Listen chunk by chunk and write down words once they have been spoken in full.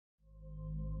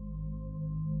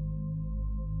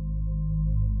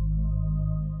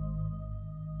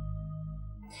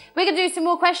We're going to do some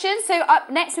more questions. So up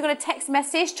next, we've got a text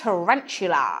message,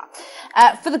 Tarantula.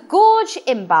 For the Gorge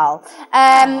Inbaal.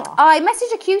 I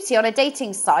messaged a cutie on a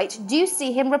dating site. Do you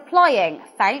see him replying?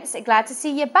 Thanks, glad to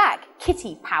see you back.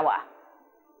 Kitty Power.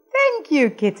 Thank you,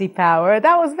 Kitty Power.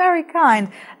 That was very kind.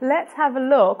 Let's have a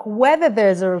look whether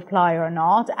there's a reply or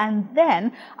not. And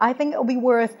then I think it'll be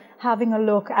worth having a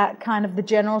look at kind of the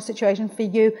general situation for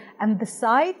you and the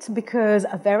site, because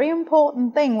a very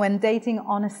important thing when dating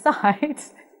on a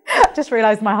site... I just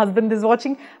realized my husband is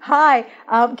watching. Hi,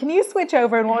 can you switch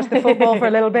over and watch the football for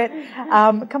a little bit?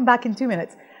 Come back in 2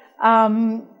 minutes.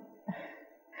 A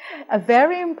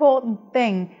very important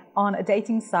thing on a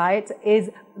dating site is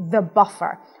the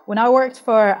buffer. When I worked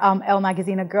for Elle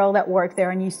magazine, a girl that worked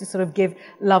there and used to sort of give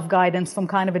love guidance from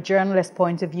kind of a journalist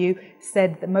point of view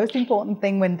said the most important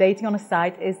thing when dating on a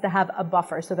site is to have a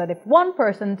buffer, so that if one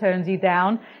person turns you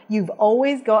down, you've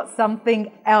always got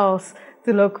something else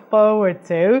to look forward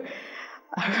to.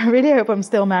 I really hope I'm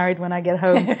still married when I get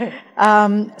home.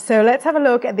 So let's have a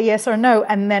look at the yes or no,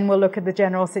 and then we'll look at the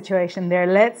general situation there.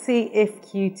 Let's see if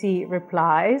Cutie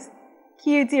replies.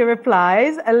 Cutie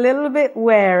replies, a little bit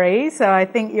wary, so I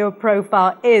think your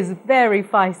profile is very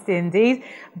feisty indeed,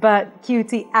 but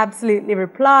Cutie absolutely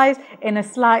replies in a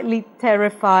slightly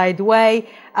terrified way.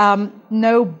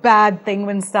 No bad thing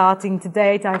when starting to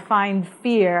date. I find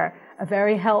fear a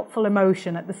very helpful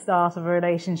emotion at the start of a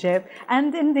relationship,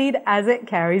 and indeed as it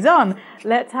carries on.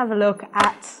 Let's have a look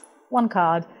at one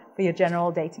card for your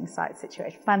general dating site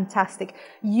situation. Fantastic.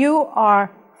 You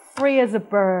are free as a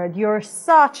bird. You're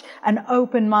such an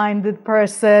open-minded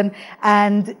person,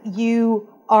 and you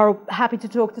are happy to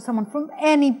talk to someone from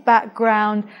any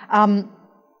background,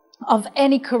 of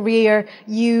any career.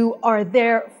 You are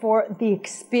there for the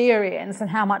experience and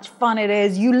how much fun it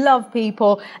is. You love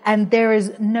people, and there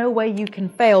is no way you can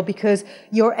fail because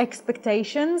your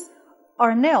expectations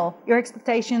are nil. Your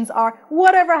expectations are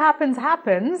whatever happens,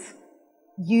 happens.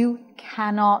 You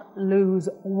cannot lose.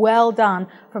 Well done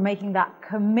for making that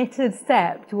committed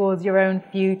step towards your own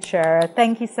future.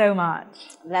 Thank you so much.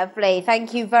 Lovely.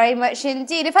 Thank you very much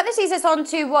indeed. In fact, this leads us on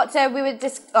to what we were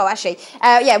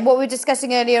what we were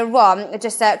discussing earlier on,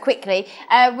 just quickly,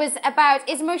 was about,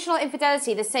 is emotional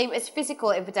infidelity the same as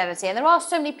physical infidelity? And there are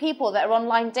so many people that are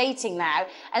online dating now,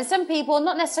 and some people,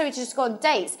 not necessarily just go on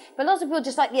dates, but lots of people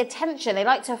just like the attention. They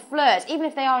like to flirt, even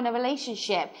if they are in a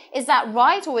relationship. Is that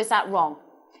right or is that wrong?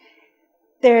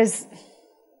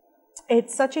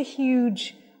 It's such a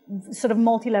huge sort of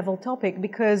multi-level topic,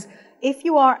 because if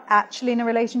you are actually in a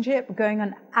relationship, going on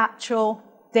an actual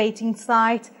dating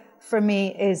site, for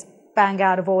me, is bang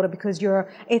out of order, because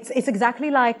it's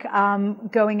exactly like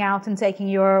going out and taking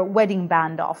your wedding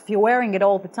band off. If you're wearing it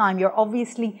all the time, you're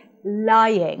obviously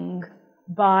lying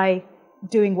by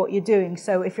doing what you're doing.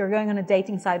 So if you're going on a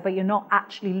dating site, but you're not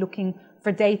actually looking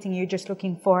for dating, you're just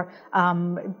looking for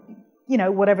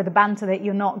whatever the banter that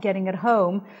you're not getting at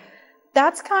home,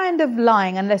 that's kind of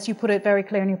lying, unless you put it very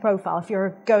clear in your profile. If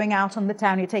you're going out on the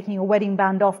town, you're taking your wedding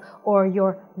band off, or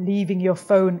you're leaving your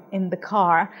phone in the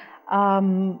car,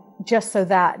 just so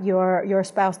that your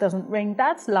spouse doesn't ring,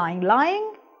 that's lying.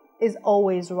 Lying is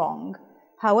always wrong.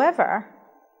 However,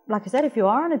 like I said, if you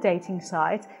are on a dating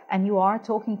site and you are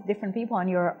talking to different people and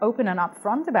you're open and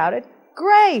upfront about it,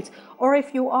 great. Or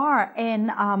if you are in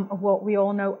what we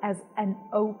all know as an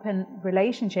open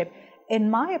relationship, in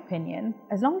my opinion,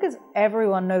 as long as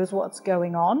everyone knows what's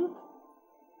going on,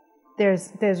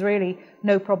 there's really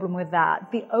no problem with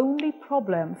that. The only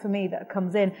problem for me that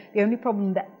comes in, the only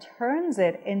problem that turns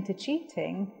it into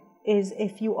cheating, is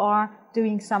if you are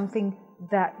doing something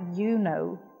that you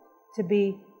know to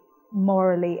be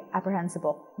morally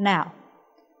apprehensible. Now,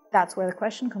 that's where the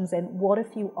question comes in. What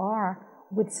if you are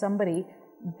with somebody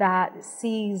that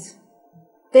sees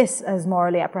this as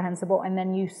morally apprehensible, and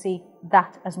then you see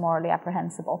that as morally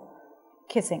apprehensible?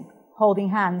 Kissing, holding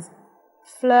hands,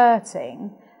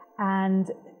 flirting. And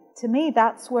to me,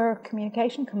 that's where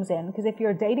communication comes in, because if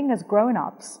you're dating as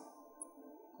grown-ups,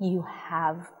 you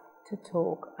have to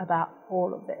talk about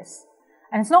all of this.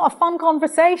 And it's not a fun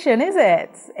conversation, is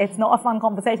it? It's not a fun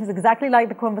conversation. It's exactly like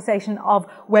the conversation of,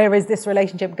 where is this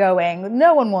relationship going?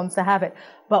 No one wants to have it.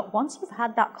 But once you've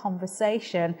had that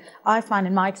conversation, I find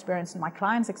in my experience and my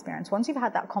clients' experience, once you've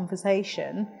had that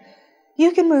conversation,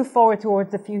 you can move forward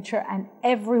towards the future, and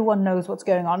everyone knows what's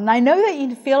going on. And I know that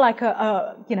you feel like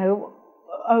a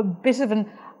bit of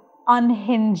an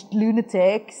unhinged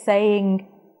lunatic saying,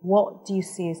 what do you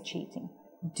see as cheating?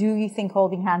 Do you think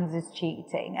holding hands is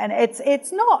cheating? And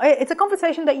it's not. It's a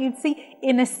conversation that you'd see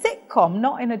in a sitcom,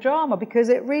 not in a drama, because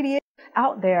it really is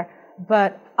out there.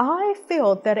 But I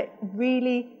feel that it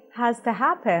really has to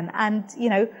happen. And,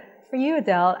 for you,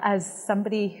 Adele, as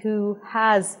somebody who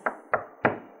has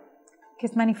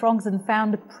kissed many frogs and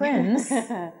found a prince,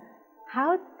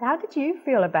 how did you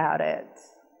feel about it?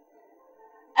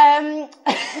 I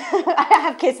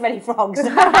have kissed many frogs.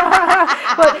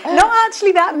 But not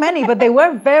actually that many, but they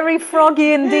were very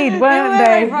froggy indeed, weren't they?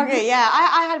 Very froggy, yeah.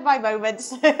 I had my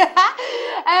moments.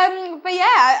 But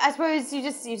yeah, I suppose you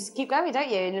just keep going, don't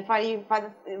you? And find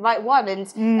the right one.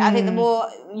 And I think the more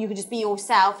you can just be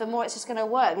yourself, the more it's just going to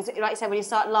work. It's, like you said, when you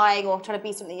start lying or trying to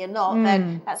be something you're not,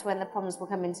 then that's when the problems will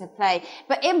come into play.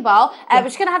 But Inbaal, we're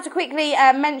just going to have to quickly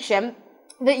mention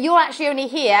that you're actually only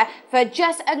here for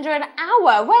just under an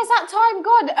hour. Where's that time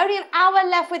gone? Only an hour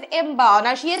left with Inbaal.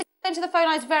 Now, she is going to the phone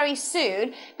lines very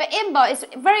soon, but Inbaal, it's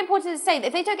very important to say that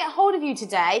if they don't get hold of you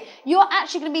today, you're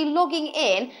actually going to be logging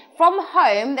in from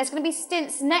home. There's going to be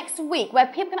stints next week where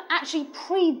people can actually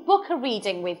pre-book a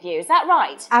reading with you. Is that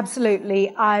right?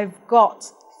 Absolutely. I've got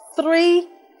three,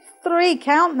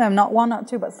 count them, not one, not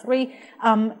two, but three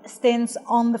stints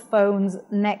on the phones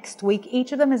next week.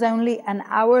 Each of them is only an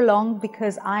hour long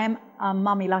because I am a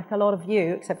mummy, like a lot of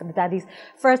you, except for the daddies.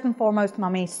 First and foremost,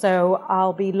 mummy. So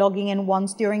I'll be logging in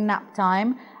once during nap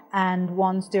time and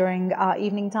once during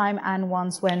evening time and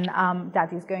once when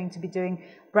daddy's going to be doing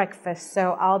breakfast.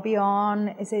 So I'll be on,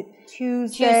 is it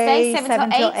Tuesday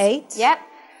 7 till 8? Yep.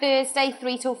 Thursday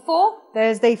 3 till 4.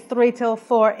 Thursday 3 till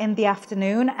 4 in the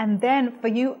afternoon. And then for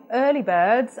you early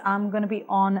birds, I'm going to be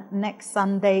on next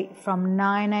Sunday from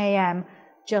 9 a.m.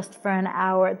 just for an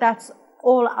hour. That's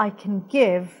all I can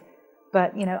give.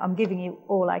 But, you know, I'm giving you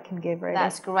all I can give, really.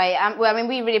 That's great. Well, I mean,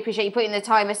 we really appreciate you putting the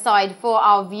time aside for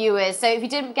our viewers. So if you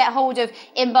didn't get hold of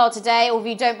Inbaal today, or if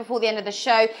you don't before the end of the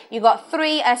show, you've got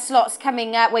 3 slots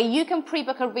coming up where you can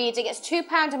pre-book a reading. It's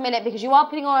 £2 a minute because you are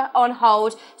putting on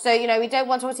hold. So, you know, we don't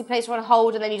want to obviously place her on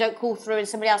hold and then you don't call through and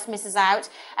somebody else misses out.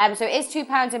 So it is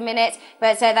 £2 a minute.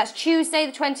 But that's Tuesday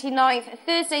the 29th,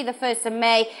 Thursday the 1st of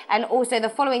May, and also the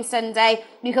following Sunday.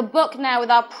 You can book now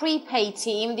with our prepaid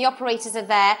team. The operators are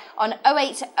there on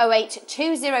 0808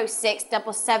 206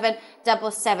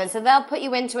 7777. So they'll put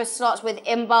you into a slot with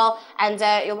Inbaal and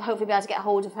you'll hopefully be able to get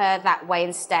hold of her that way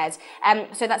instead.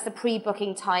 So that's the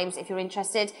pre-booking times if you're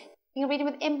interested. You're reading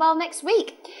with Inbaal next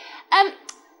week.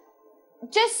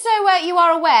 Just so you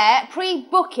are aware,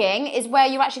 pre-booking is where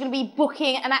you're actually going to be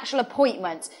booking an actual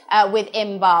appointment with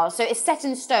Inbaal. So it's set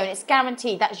in stone, it's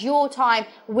guaranteed. That's your time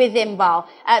with Inbaal.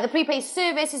 The prepaid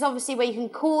service is obviously where you can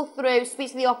call through,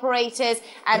 speak to the operators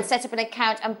and set up an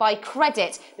account and buy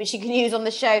credit, which you can use on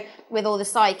the show with all the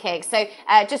psychics. So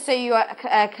just so you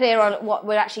are clear on what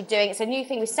we're actually doing, it's a new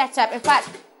thing we set up. In fact,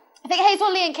 I think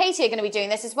Hazel, Lee and Katie are going to be doing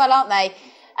this as well, aren't they?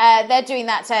 They're doing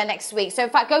that next week. So, in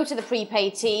fact, go to the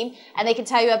prepaid team and they can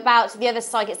tell you about the other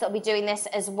psychics that will be doing this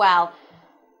as well.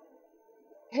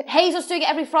 Hazel's doing it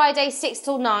every Friday, 6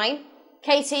 till 9.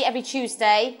 Katie, every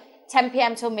Tuesday, 10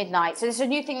 p.m. till midnight. So, this is a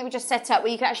new thing that we just set up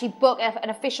where you can actually book an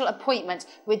official appointment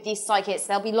with these psychics.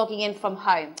 They'll be logging in from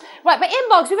home. Right, but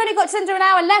Inbox, we've only got just under an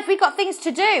hour left. We've got things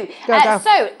to do. Go.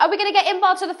 So, are we going to get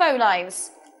Inbox to the phone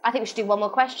lines? I think we should do one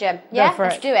more question. Yeah,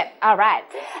 let's do it. All right.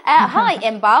 Hi,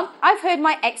 Inbaal. I've heard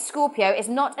my ex-Scorpio is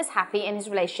not as happy in his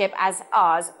relationship as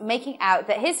ours, making out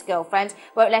that his girlfriend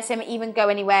won't let him even go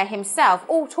anywhere himself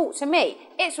or talk to me.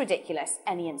 It's ridiculous.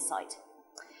 Any insight?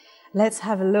 Let's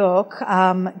have a look.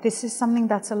 This is something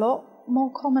that's a lot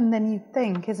more common than you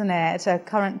think, isn't it? A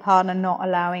current partner not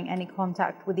allowing any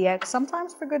contact with the ex,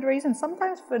 sometimes for good reason,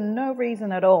 sometimes for no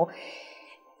reason at all.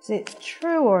 Is it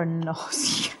true or not?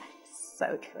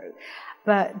 So true.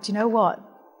 But do you know what?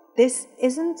 This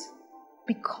isn't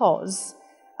because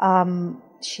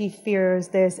she fears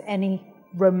there's any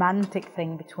romantic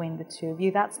thing between the two of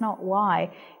you. That's not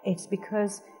why. It's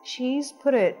because she's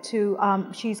put it to,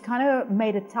 she's kind of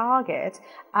made a target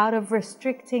out of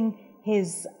restricting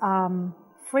his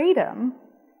freedom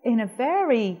in a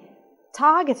very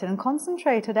targeted and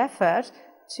concentrated effort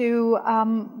to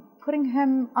putting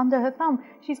him under her thumb.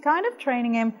 She's kind of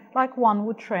training him like one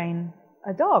would train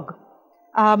a dog.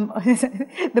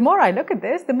 The more I look at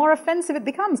this, the more offensive it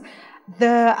becomes.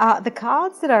 The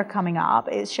cards that are coming up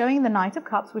is showing the Knight of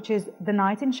Cups, which is the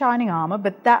knight in shining armor,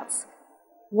 but that's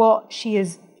what she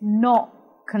is not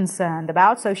concerned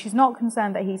about. So she's not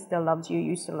concerned that he still loves you,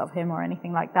 you still love him, or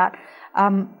anything like that.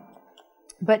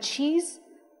 But she's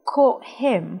caught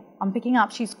him, I'm picking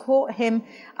up, she's caught him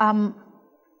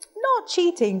not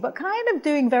cheating, but kind of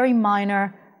doing very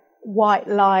minor white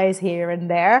lies here and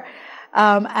there.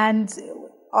 And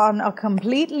on a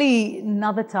completely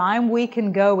another time, we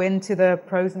can go into the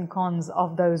pros and cons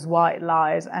of those white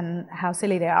lies and how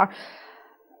silly they are.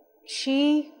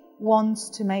 She wants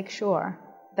to make sure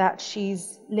that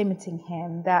she's limiting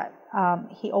him, that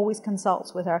he always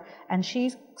consults with her, and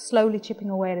she's slowly chipping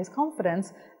away at his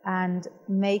confidence and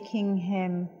making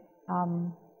him a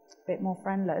bit more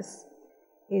friendless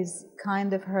is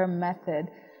kind of her method.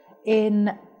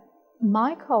 In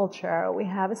my culture, we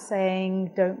have a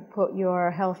saying, don't put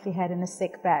your healthy head in a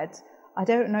sick bed. I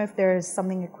don't know if there is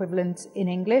something equivalent in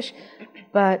English,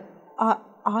 but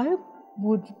I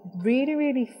would really,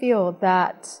 really feel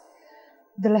that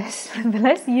the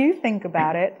less you think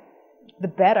about it, the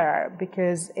better.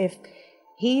 Because if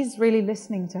he's really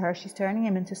listening to her, she's turning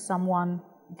him into someone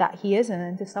that he isn't,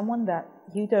 into someone that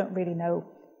you don't really know.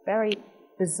 Very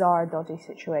bizarre, dodgy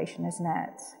situation, isn't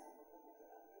it?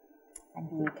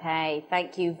 Okay,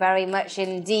 thank you very much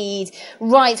indeed.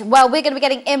 Right, well, we're going to be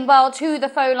getting Inbaal to the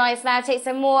phone lines now, take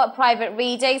some more private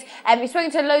readings. We've spoken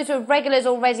to loads of regulars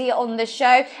already on the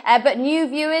show, but new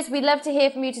viewers, we'd love to hear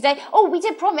from you today. Oh, we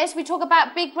did promise we'd talk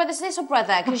about Big Brother's Little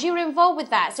Brother, because you were involved with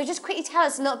that. So just quickly tell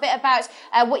us a little bit about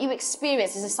what you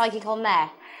experienced as a psychic on there.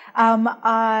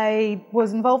 I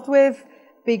was involved with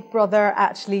Big Brother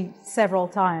actually several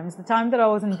times. The time that I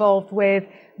was involved with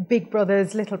Big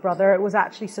Brother's Little Brother, it was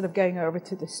actually sort of going over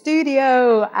to the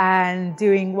studio and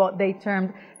doing what they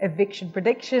termed eviction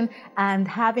prediction and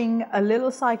having a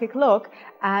little psychic look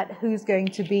at who's going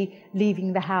to be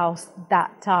leaving the house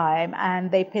that time. And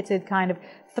they pitted kind of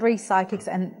 3 psychics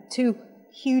and 2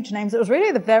 huge names. It was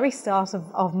really the very start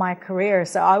of my career.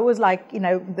 So I was like, you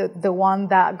know, the one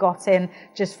that got in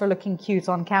just for looking cute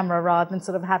on camera rather than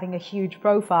sort of having a huge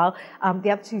profile. The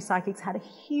other 2 psychics had a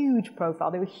huge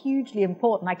profile. They were hugely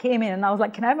important. I came in and I was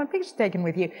like, can I have my picture taken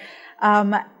with you?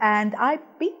 And I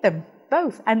beat them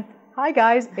both. And hi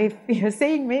guys, if you're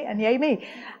seeing me, and yay me.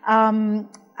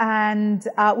 And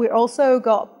we also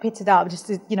got pitted up, just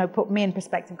to, you know, put me in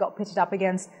perspective, got pitted up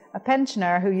against a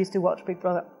pensioner who used to watch Big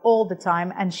Brother all the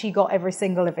time, and she got every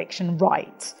single eviction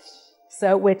right.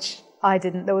 So, which I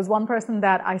didn't. There was one person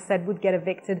that I said would get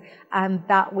evicted, and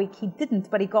that week he didn't,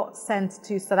 but he got sent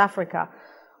to South Africa,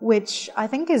 which I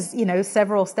think is, you know,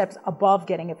 several steps above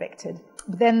getting evicted.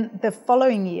 But then the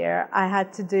following year, I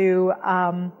had to do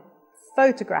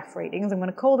photograph readings. I'm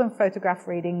going to call them photograph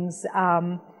readings,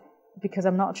 because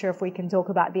I'm not sure if we can talk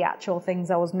about the actual things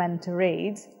I was meant to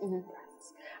read,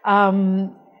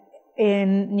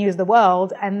 in News of the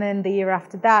World. And then the year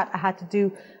after that, I had to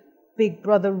do Big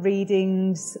Brother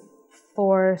readings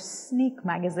for Sneak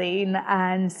magazine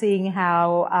and seeing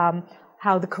how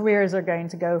the careers are going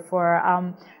to go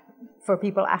for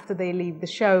people after they leave the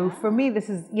show. For me, this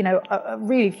is, you know, a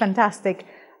really fantastic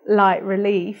light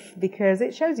relief, because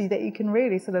it shows you that you can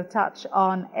really sort of touch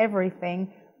on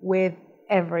everything with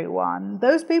everyone.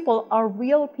 Those people are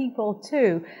real people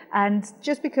too, and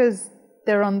just because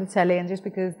they're on the telly and just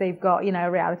because they've got, you know,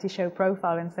 a reality show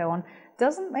profile and so on,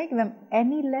 doesn't make them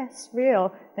any less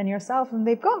real than yourself. And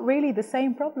they've got really the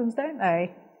same problems, don't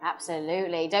they?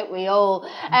 Absolutely, don't we all?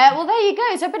 Well, there you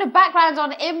go. So a bit of background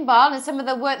on Inbaal and some of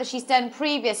the work that she's done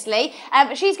previously.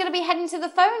 She's going to be heading to the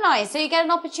phone line, so you get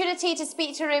an opportunity to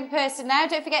speak to her in person now.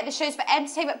 Don't forget, the show's for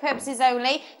entertainment purposes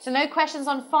only, so no questions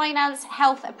on finance,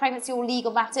 health, pregnancy or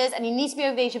legal matters, and you need to be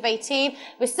over the age of 18.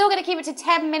 We're still going to keep it to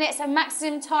 10 minutes of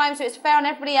maximum time, so it's fair on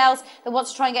everybody else that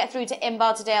wants to try and get through to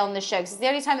Inbaal today on the show, because it's the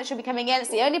only time that she'll be coming in. It's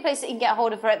the only place that you can get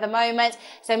hold of her at the moment,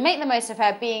 so make the most of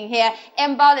her being here.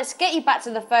 Inbaal, let's get you back to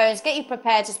the phones, get you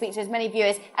prepared to speak to as many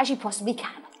viewers as you possibly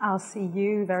can. I'll see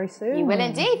you very soon. You will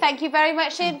indeed. Thank you very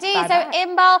much indeed. Bye-bye. So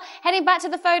Inbaal heading back to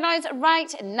the phone lines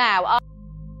right now.